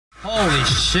Holy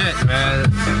shit, man.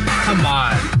 Come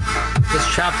on. This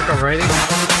traffic already?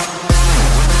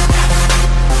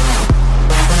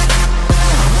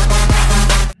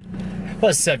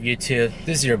 What's up, YouTube?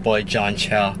 This is your boy John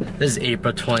Chow. This is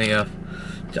April 20th.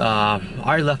 I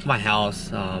already left my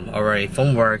house already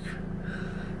from work.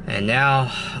 And now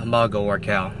I'm about to go work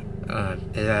out.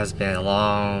 It has been a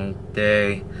long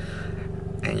day.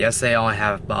 And yesterday I only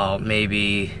have about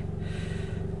maybe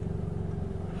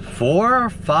 4 or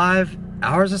 5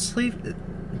 hours of sleep.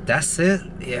 That's it.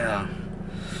 Yeah,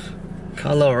 kind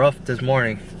of a little rough this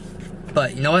morning,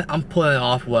 but you know what, I'm pulling it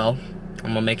off well.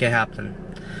 I'm gonna make it happen.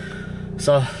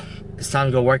 So it's time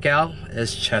to go work out.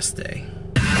 It's chest day.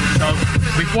 So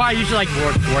before I usually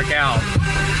work out,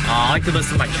 I like to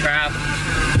listen to my trap,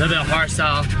 a little bit of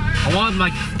hardstyle. I want to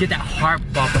like get that heart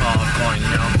bump going,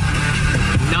 you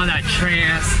know that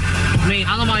trance. I mean,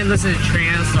 I don't mind listening to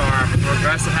trance or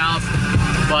progressive house,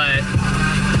 but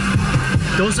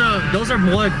those are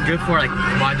more good for like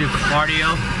when I do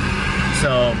cardio.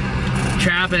 So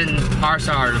trap and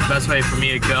hardstyle are the best way for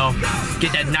me to go.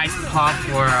 Get that nice pump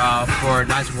for a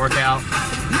nice workout.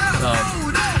 So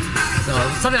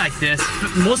something like this,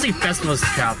 mostly festivals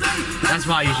trap. That's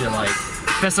what I usually like.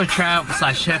 Festival trap /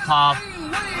 hip hop.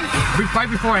 Right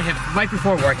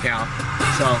before workout.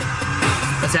 So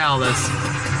let's handle this.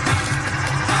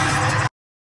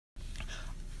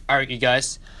 Alright, you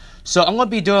guys. So I'm gonna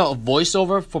be doing a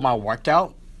voiceover for my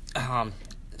workout.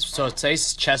 So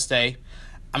today's chest day.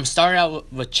 I'm starting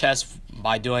out with chest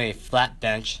by doing a flat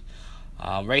bench.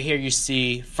 Right here you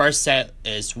see first set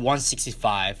is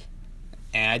 165,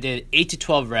 and I did 8 to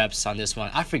 12 reps on this one.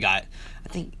 I forgot. I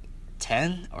think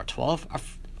 10 or 12.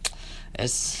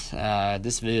 This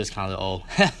video is kind of old.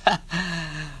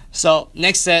 So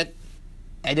next set,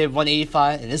 I did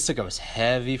 185, and this sucker was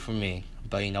heavy for me.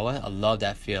 But you know what? I love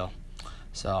that feel.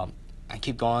 So I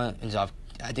keep going.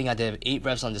 I think I did 8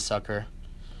 reps on this sucker.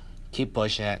 Keep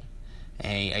pushing it.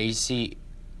 And you see,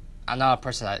 I'm not a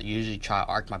person that usually try to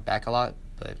arc my back a lot,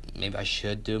 but maybe I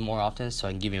should do it more often so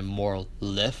I can give you more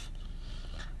lift.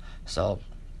 So,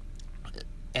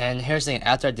 and here's the thing,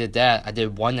 after I did that, I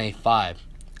did 195.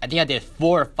 I think I did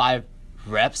 4 or 5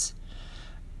 reps.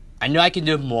 I know I can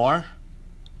do more,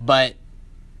 but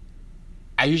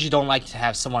I usually don't like to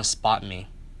have someone spot me,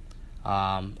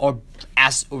 or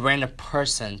ask a random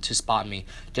person to spot me,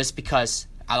 just because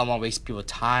I don't want to waste people's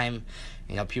time.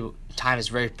 You know, time is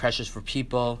very precious for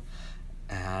people,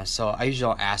 so I usually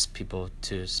don't ask people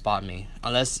to spot me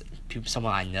unless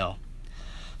someone I know.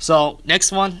 So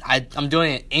next one, I'm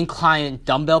doing an incline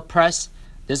dumbbell press.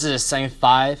 This is a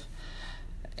 75,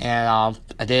 and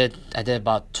I did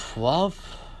about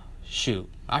 12. Shoot,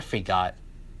 I forgot.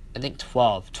 I think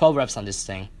 12 reps on this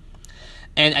thing.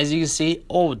 And as you can see,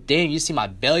 oh damn, you see my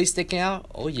belly sticking out?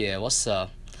 Oh yeah, what's up?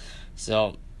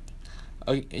 So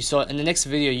in the next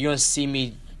video, you're gonna see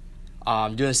me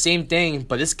doing the same thing,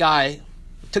 but this guy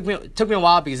took me a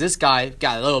while because this guy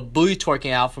got a little booty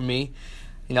twerking out for me.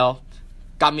 You know,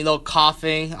 got me a little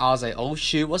coughing. I was like, oh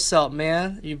shoot, what's up,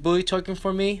 man? You booty twerking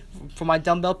for me for my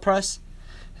dumbbell press?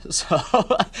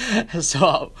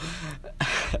 So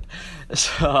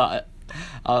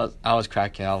I was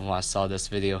cracking up when I saw this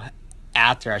video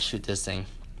after I shoot this thing.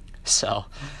 So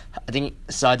I did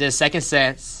a second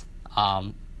set,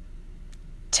 10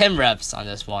 reps on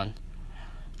this one,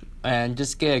 and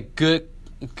just get a good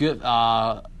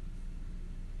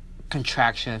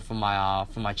contraction from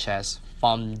my chest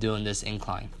from doing this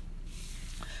incline.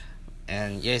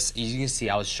 And yes, as you can see,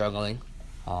 I was struggling.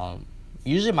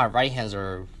 Usually my right hands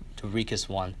are the weakest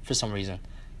one for some reason,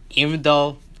 even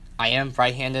though I am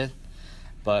right-handed,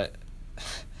 but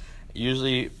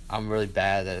usually I'm really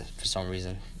bad at it for some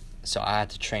reason. So I had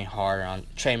to train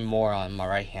more on my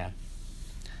right hand.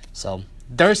 So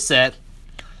third set,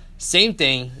 same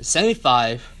thing,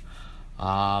 75.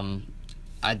 I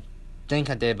think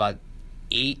I did about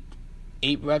 8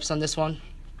 reps on this one.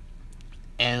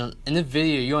 And in the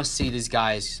video, you're gonna see these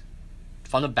guys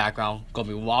from the background gonna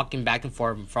be walking back and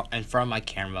forth in front of my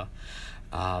camera.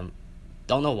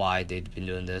 Don't know why they've been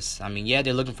doing this. I mean, yeah,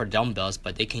 they're looking for dumbbells,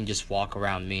 but they can just walk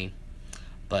around me.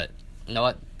 But you know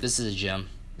what? This is a gym.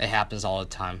 It happens all the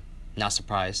time. Not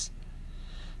surprised.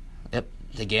 Yep,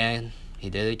 again, he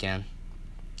did it again.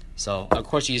 So of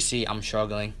course you see I'm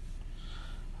struggling.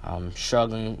 I'm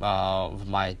struggling with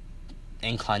my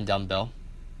incline dumbbell.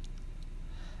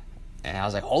 And I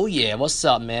was like, oh yeah, what's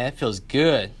up, man? It feels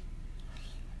good.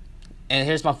 And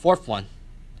here's my fourth one.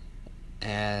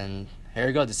 And here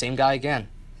we go, the same guy again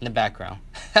in the background.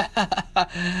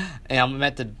 And I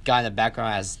met the guy in the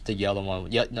background as the yellow one.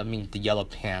 The yellow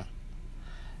pant.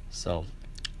 So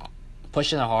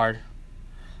pushing it hard.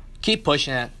 keep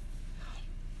pushing it.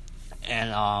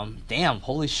 And damn,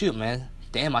 holy shoot, man.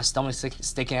 Damn, my stomach's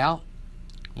sticking out.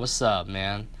 What's up,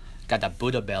 man? Got that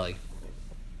Buddha belly.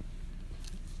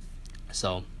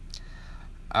 So,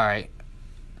 all right.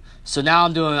 So now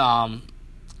I'm doing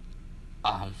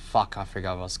fuck, I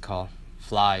forgot what it's called.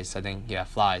 Flies, I think. Yeah,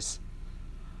 flies.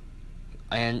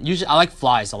 And usually I like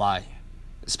flies a lot,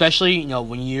 especially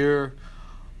when you're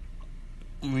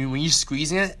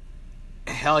squeezing it.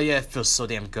 Hell yeah, it feels so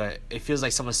damn good. It feels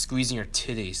like someone's squeezing your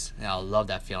titties, and I love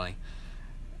that feeling.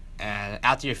 And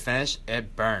after you're finished,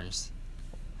 it burns.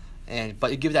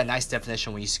 But you give that nice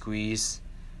definition when you squeeze.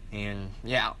 And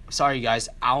yeah, sorry guys,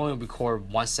 I only record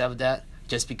one set of that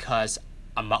just because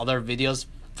on my other videos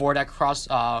for that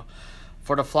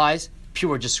for the flies,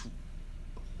 people are just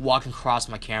walking across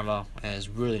my camera, and there's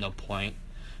really no point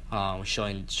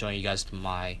showing you guys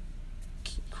my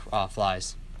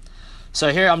flies.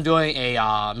 So here I'm doing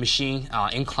a machine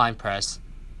incline press,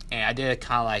 and I did it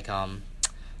kind of like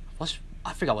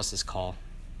I forgot what's this called.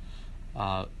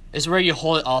 It's where you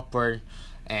hold it upward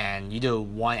and you do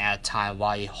one at a time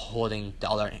while you're holding the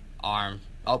other arm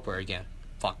upward again.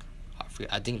 Fuck, I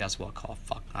forget. I think that's what it's called.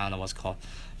 Fuck, I don't know what it's called,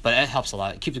 but it helps a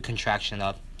lot. It keeps the contraction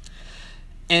up.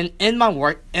 And in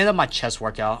my chest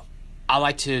workout, I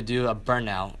like to do a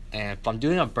burnout, and if I'm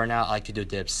doing a burnout, I like to do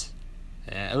dips.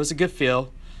 And it was a good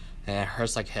feel, and it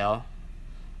hurts like hell.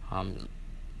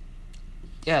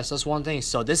 Yeah, so that's one thing.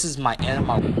 So this is my end of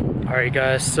my. All right,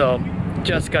 guys. So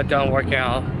just got done working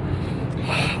out.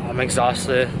 I'm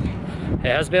exhausted. It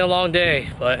has been a long day,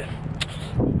 but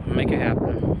I'll make it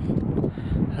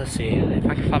happen. Let's see if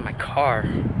I can find my car.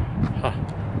 Huh.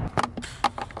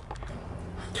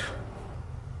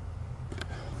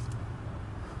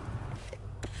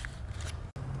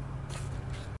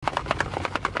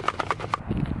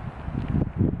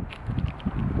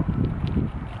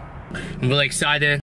 I'm really excited.